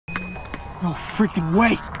No freaking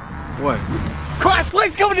way. What?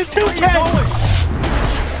 Crossplay's coming to 2K!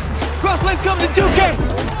 Crossplay's coming to 2K!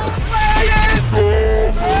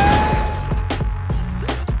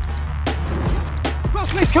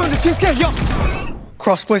 Crossplay's coming to 2K, yo!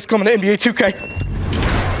 Crossplay's coming to NBA 2K.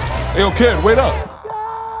 Hey, yo, kid, wait up.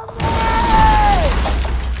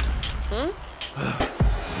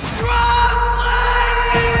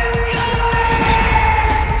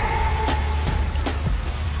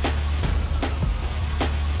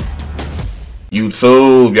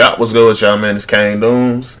 YouTube, y'all, what's good with y'all, man? It's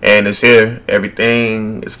KangDooms, and it's here.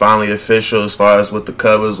 Everything is finally official as far as with the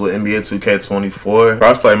covers with NBA 2K24.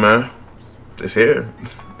 Crossplay, man, it's here.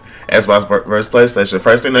 Xbox versus PlayStation.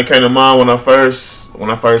 First thing that came to mind when I first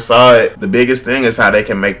saw it, the biggest thing is how they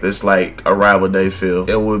can make this like a rival day feel.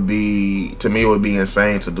 It would be, to me, it would be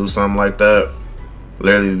insane to do something like that.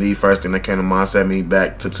 Literally, the first thing that came to mind set me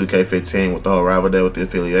back to 2K15 with the whole rival day with the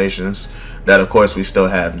affiliations. That, of course, we still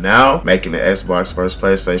have now. Making the Xbox versus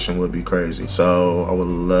PlayStation would be crazy. So I would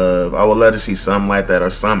love to see something like that or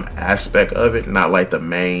some aspect of it, not like the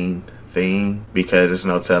main thing, because it's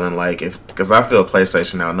no telling because I feel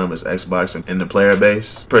PlayStation outnumbers Xbox in the player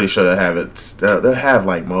base. Pretty sure they'll have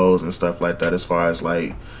like modes and stuff like that as far as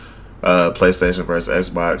like PlayStation versus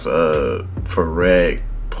Xbox for Rec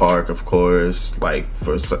Park, of course, like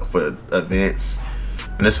for events.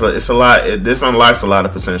 And it's a lot. This unlocks a lot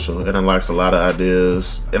of potential. It unlocks a lot of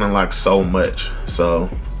ideas. It unlocks so much. So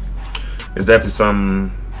it's definitely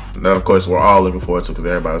something that, of course, we're all looking forward to because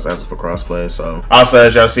everybody's asking for crossplay. So also,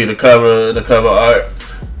 as y'all see the cover art,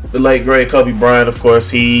 the late great Kobe Bryant, of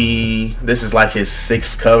course, this is like his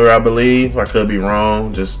 6th cover, I believe. I could be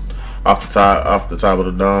wrong. Just off the top of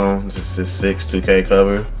the dome, this is his 6th 2K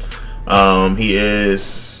cover.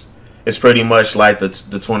 It's pretty much like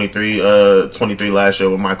the 23 last year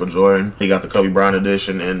with Michael Jordan. He got the Kobe Bryant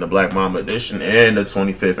edition and the Black Mamba edition and the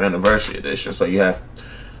 25th anniversary edition. So you have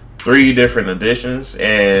 3 different editions.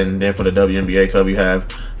 And then for the WNBA cover, you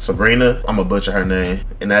have Sabrina. I'm gonna butcher her name.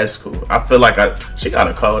 And that's cool. I feel like she got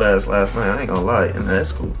a cold ass last night. I ain't gonna lie. And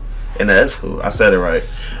that's cool. I said it right.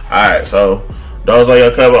 All right, so those are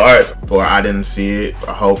your cover arts. Or I didn't see it.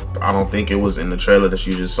 I don't think it was in the trailer that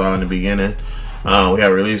you just saw in the beginning. We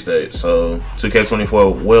have a release date. So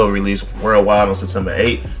 2K24 will release worldwide on September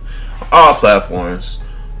 8th. All platforms.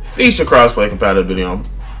 Feature crossplay compatibility on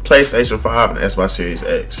PlayStation 5 and Xbox Series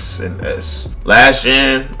X and S. Last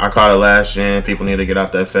gen, I call it last gen. People need to get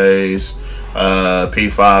out that phase.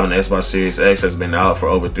 P5 and Xbox Series X has been out for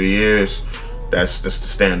over 3 years. That's the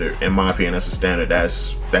standard. In my opinion, that's the standard.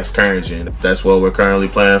 That's current gen. That's what we're currently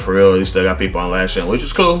playing for real. You still got people on last gen, which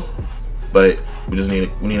is cool. But we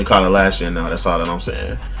need to call it last gen now. That's all that I'm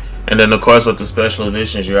saying. And then, of course, with the special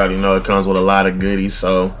editions, you already know it comes with a lot of goodies.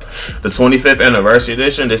 So the 25th anniversary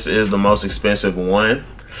edition, this is the most expensive one.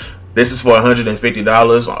 This is for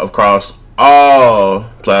 $150 across all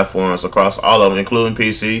platforms, across all of them, including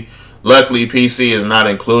PC. Luckily, PC is not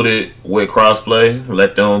included with crossplay.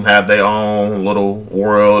 Let them have their own little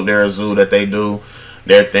world, their zoo that they do,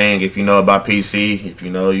 their thing. If you know about PC, if you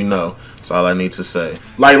know, you know. That's all I need to say.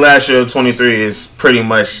 Like last year, 23 is pretty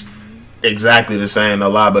much exactly the same, a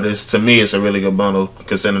lot, but to me, it's a really good bundle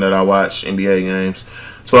considering that I watch NBA games.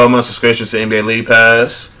 12-month subscription to NBA League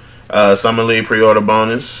Pass, Summer League pre-order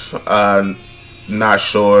bonus. Not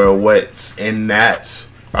sure what's in that.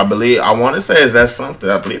 I believe that's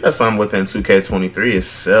something within 2K23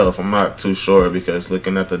 itself. I'm not too sure because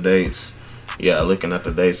looking at the dates,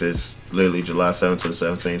 it's literally July 7th to the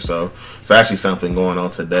 17th. So it's actually something going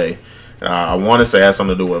on today. I want to say it has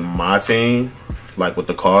something to do with my team, like with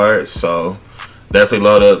the cards. So definitely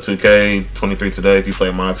load up 2K23 today. If you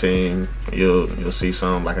play my team, you'll see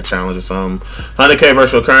something like a challenge or something. 100K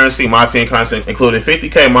virtual currency, my team content, including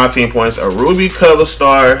 50K my team points, a Ruby cover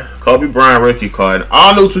star, Kobe Bryant rookie card,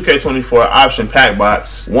 all new 2K24 option pack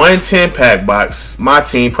box, 110 pack box, my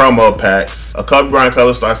team promo packs, a Kobe Bryant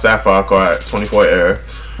cover star sapphire card, 24 air,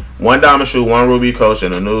 1 diamond shoe, 1 Ruby coach,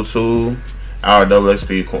 and a new 2-hour double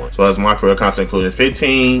XP coin. So that's my career content, including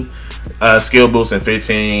 15 skill boosts and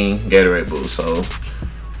 15 Gatorade boosts. So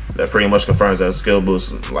that pretty much confirms that skill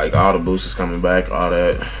boosts, like all the boosts is coming back, all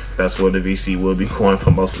that. That's where the VC will be going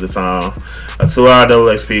for most of the time. A 2-hour double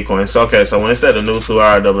XP coin. So okay, so when it said a new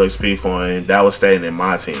 2-hour double XP coin, that was staying in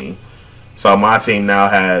my team. So my team now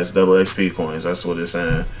has double XP coins. That's what it's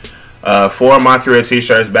saying. 4 My Career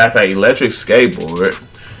t-shirts, backpack, electric skateboard,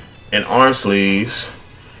 and arm sleeves.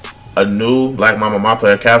 A new Black Mama My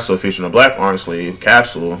Player capsule featuring a black arm sleeve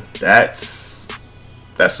capsule. That's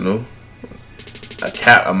new.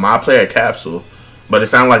 A My Player capsule. But it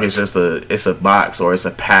sounds like it's a box or it's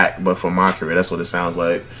a pack, but for Mockery, that's what it sounds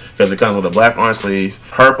like. Because it comes with a black orange sleeve,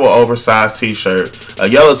 purple oversized t-shirt, a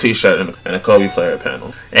yellow t-shirt, and a Kobe player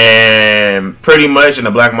panel. And pretty much in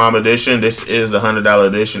the Black Mamba edition, this is the $100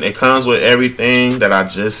 edition. It comes with everything that I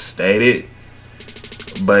just stated,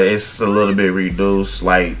 but it's a little bit reduced.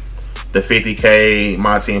 Like the 50K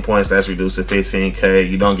My Team points, that's reduced to 15K.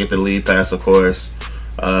 You don't get the lead pass, of course.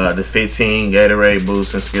 The 15 Gatorade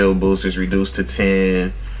boost and skill boost is reduced to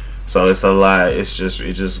 10. So it's a lot. It's just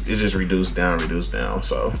reduced down.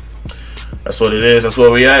 So that's what it is. That's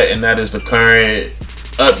where we at, and that is the current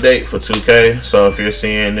update for 2K. So if you're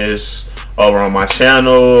seeing this over on my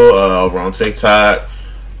channel, over on TikTok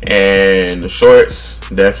and the shorts,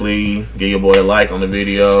 definitely give your boy a like on the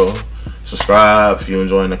video. Subscribe if you're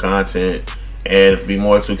enjoying the content, and be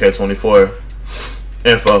more 2K24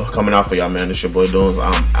 info coming out for y'all, man. This your boy Dooms.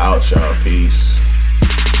 I'm out, y'all. Peace.